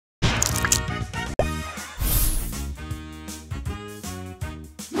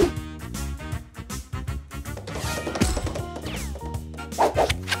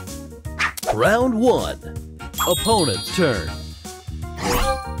Round 1. Opponent's turn.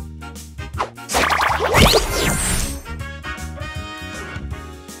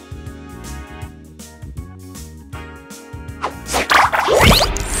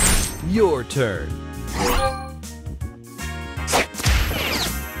 Your turn.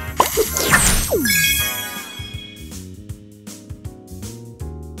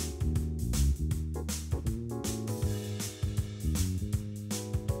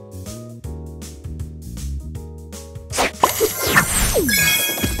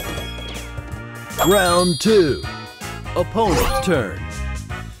 Round 2. Opponent's turn.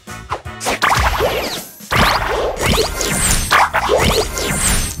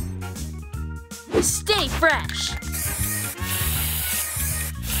 Stay fresh.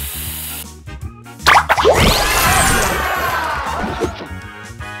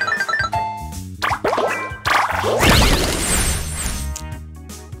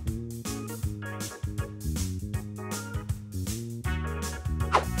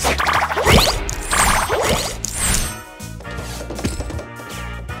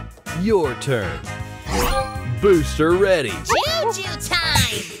 Your turn. Booster ready. JOO JOO time!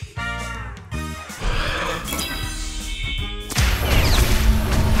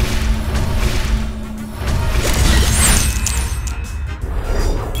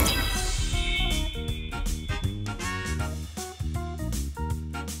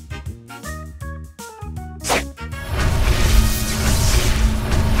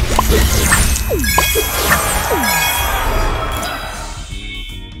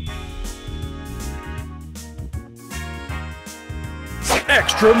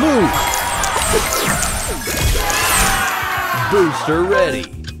 Extra move. Booster ready.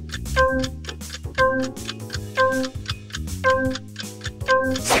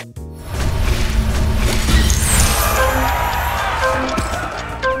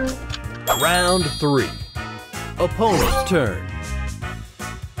 Round 3. Opponent's turn.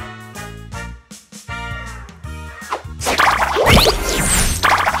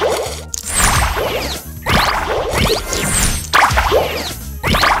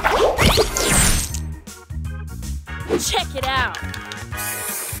 Check it out.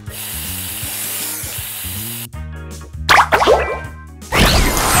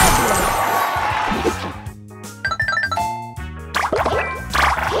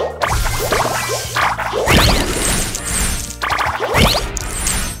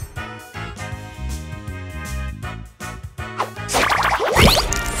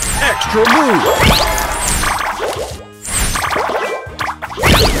 Extra move.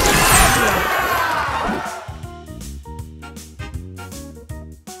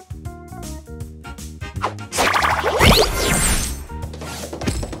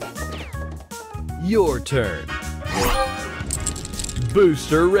 Your turn.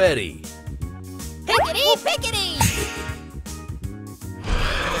 Booster ready. Pickety, pickety!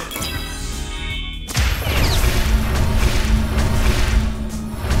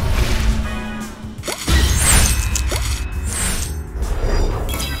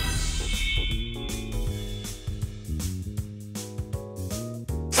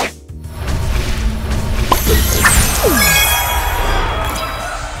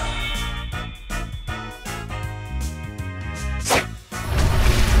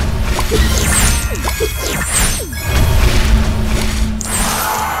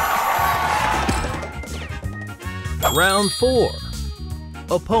 Round 4.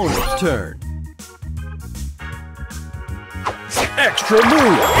 Opponent's turn. Extra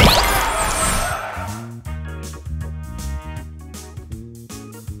move.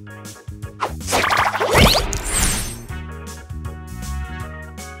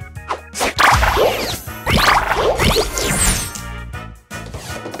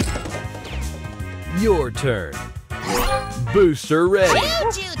 Your turn. Booster ready.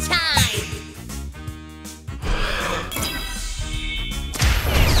 JOO JOO time!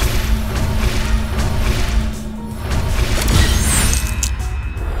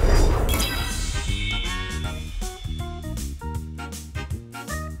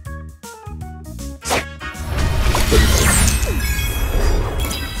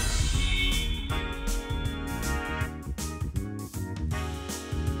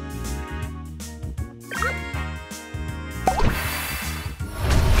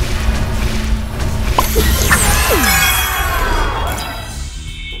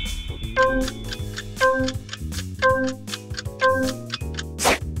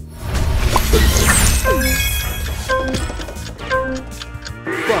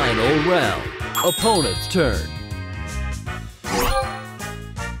 Final round. Opponent's turn.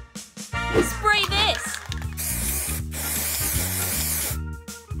 Spray this!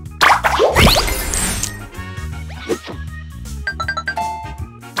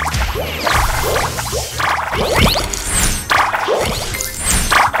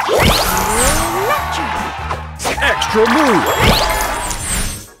 Extra move.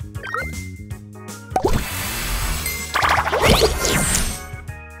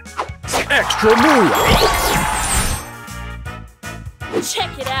 Extra move.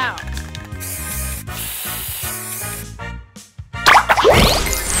 Check it out.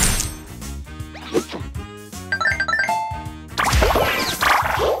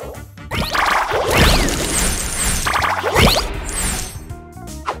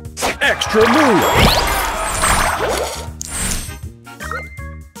 Extra move.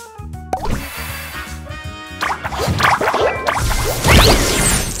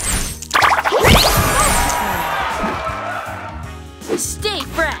 Stay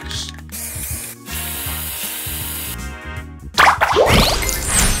fresh.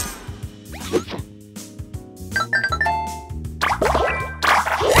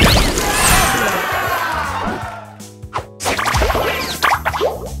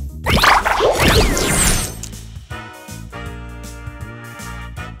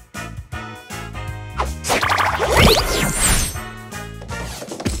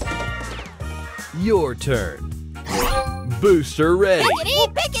 Your turn. Booster ready. Pickety,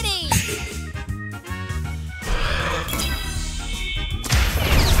 pickety.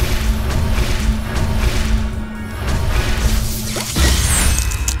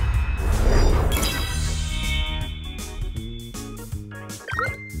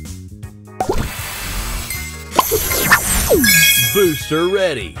 Booster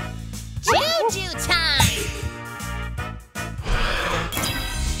ready. JOO JOO time.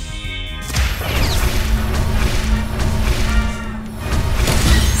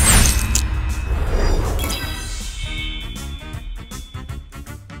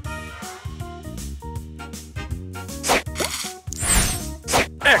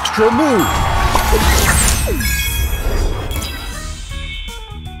 Extra move.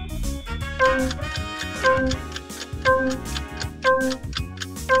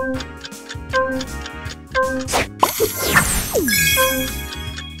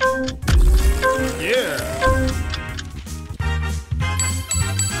 Yeah.